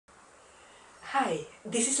Hi,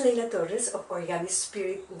 this is Leila Torres of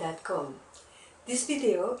OrigamiSpirit.com. This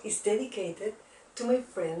video is dedicated to my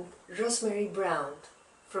friend Rosemary Brown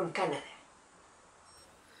from Canada.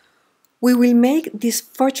 We will make this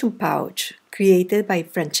fortune pouch created by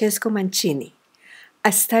Francesco Mancini,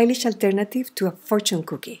 a stylish alternative to a fortune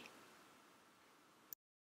cookie.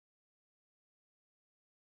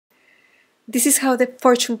 This is how the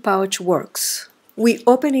fortune pouch works. We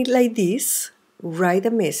open it like this, write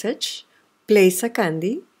a message, place a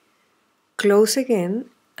candy, close again,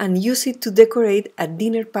 and use it to decorate a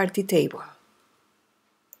dinner party table.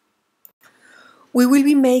 We will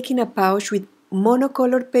be making a pouch with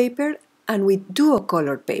monocolored paper and with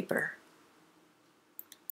duocolored paper.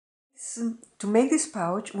 To make this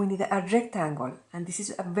pouch, we need a rectangle, and this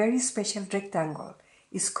is a very special rectangle.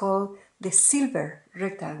 It's called the silver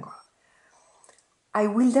rectangle. I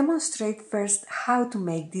will demonstrate first how to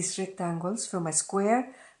make these rectangles from a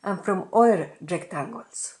square and from other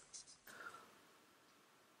rectangles.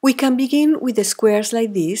 We can begin with the squares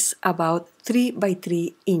like this, about 3 by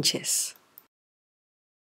 3 inches.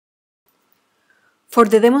 For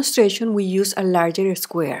the demonstration, we use a larger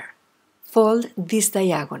square. Fold this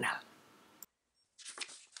diagonal.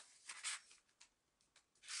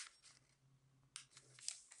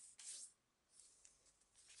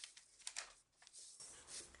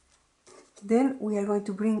 Then we are going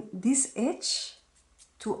to bring this edge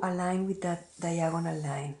to align with that diagonal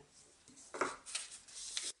line.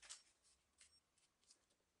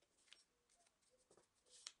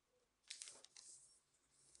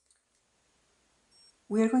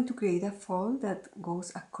 We are going to create a fold that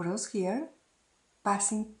goes across here,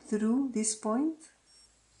 passing through this point,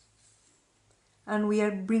 and we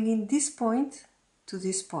are bringing this point to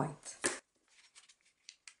this point.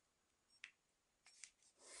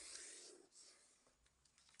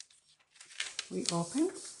 We open.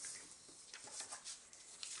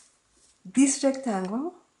 This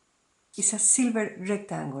rectangle is a silver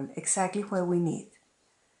rectangle, exactly what we need.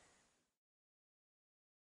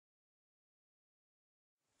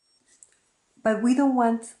 But we don't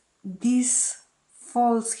want these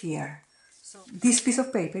folds here. So this piece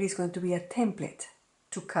of paper is going to be a template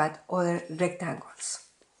to cut other rectangles.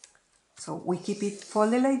 So we keep it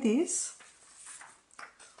folded like this.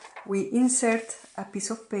 We insert a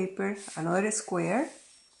piece of paper, another square.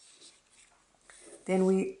 Then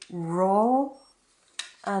we roll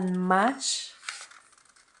and match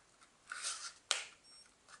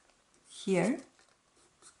here,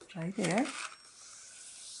 right there.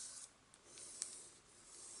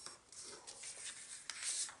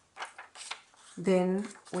 Then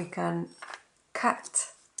we can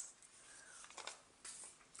cut.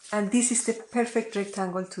 And this is the perfect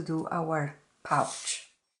rectangle to do our pouch.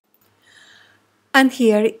 And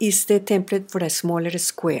here is the template for a smaller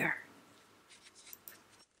square.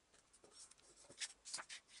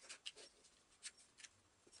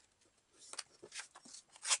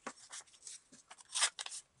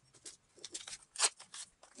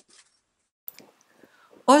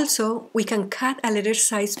 Also, we can cut a letter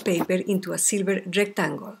size paper into a silver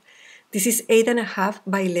rectangle. This is 8.5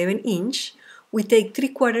 by 11 inch. We take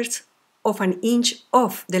 3/4 of an inch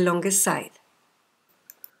off the longest side.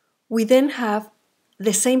 We then have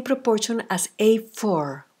the same proportion as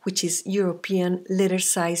A4, which is European letter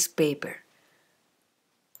size paper.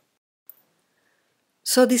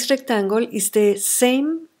 So this rectangle is the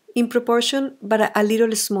same in proportion but a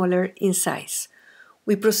little smaller in size.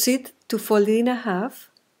 We proceed to fold it in half,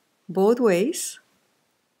 both ways.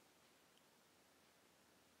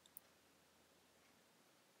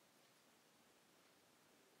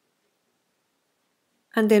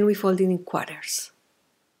 And then we fold it in quarters.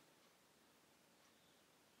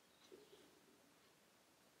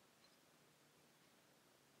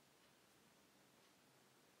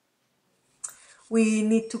 We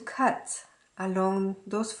need to cut along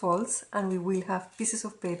those folds, and we will have pieces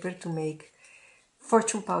of paper to make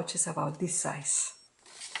fortune pouches about this size.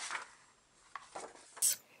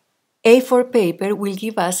 A4 paper will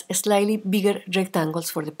give us slightly bigger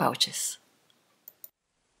rectangles for the pouches.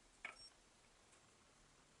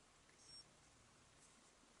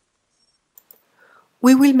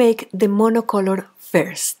 We will make the monocolor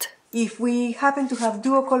first. If we happen to have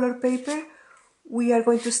duocolor paper, we are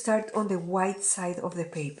going to start on the white side of the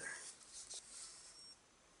paper.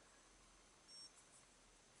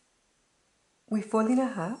 We fold in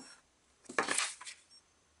half,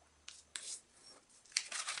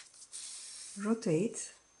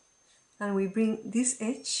 rotate, and we bring this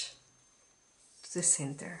edge to the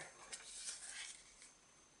center.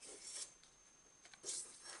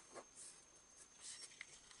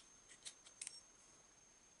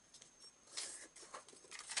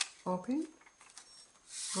 open,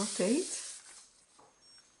 rotate,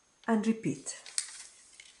 and repeat.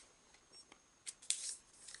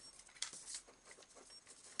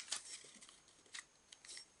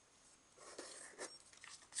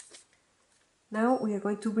 Now we are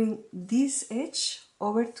going to bring this edge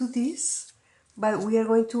over to this, but we are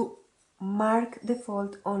going to mark the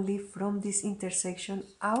fold only from this intersection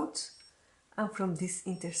out and from this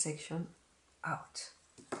intersection out.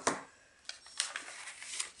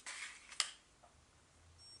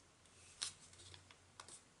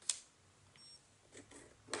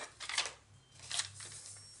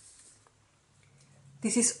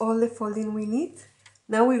 This is all the folding we need.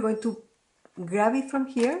 Now we're going to grab it from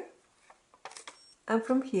here and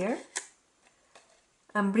from here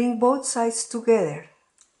and bring both sides together.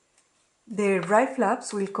 The right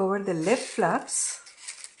flaps will cover the left flaps,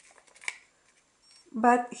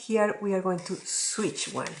 but here we are going to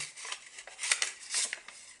switch one.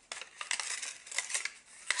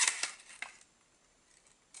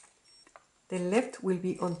 The left will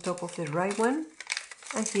be on top of the right one,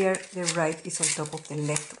 and here the right is on top of the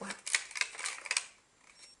left one.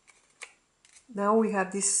 Now we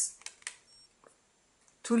have these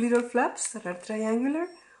two little flaps that are triangular.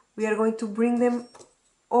 We are going to bring them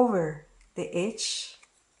over the edge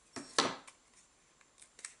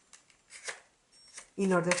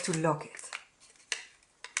in order to lock it.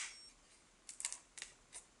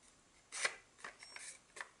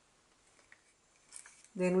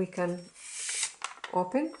 Then we can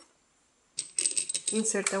open,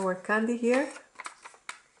 insert our candy here,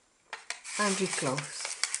 and reclose.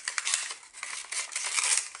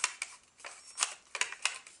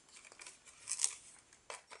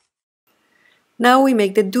 Now we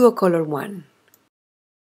make the duocolor one.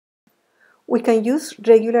 We can use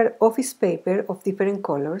regular office paper of different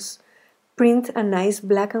colors, print a nice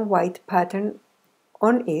black and white pattern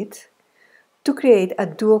on it to create a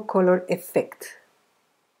duocolor effect.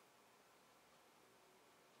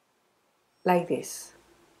 Like this.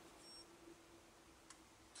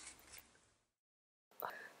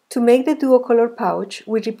 To make the duocolor pouch,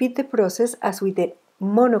 we repeat the process as with the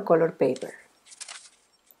monocolor paper.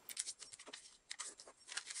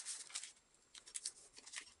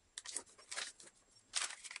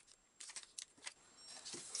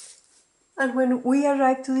 And when we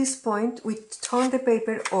arrive to this point, we turn the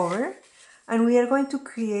paper over and we are going to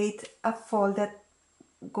create a fold that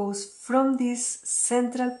goes from this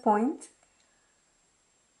central point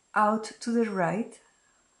out to the right,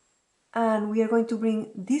 and we are going to bring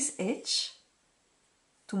this edge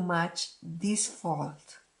to match this fold.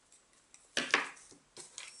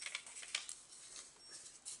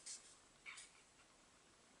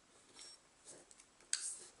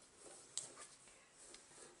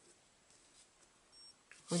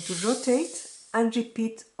 I'm going to rotate and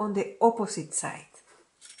repeat on the opposite side.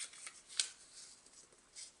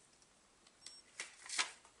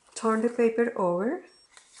 Turn the paper over,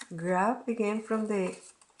 grab again from the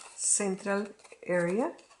central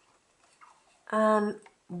area and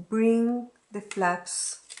bring the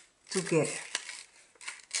flaps together.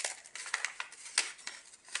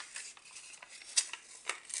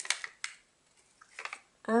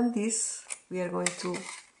 And this we are going to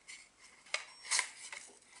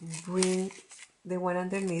bring the one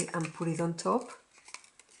underneath and put it on top.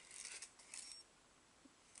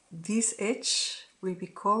 This edge will be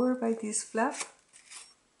covered by this flap,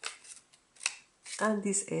 and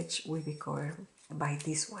this edge will be covered by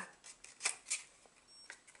this one.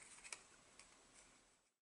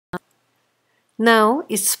 Now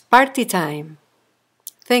it's party time.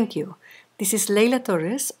 Thank you. This is Leila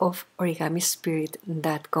Torres of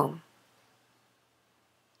origamispirit.com.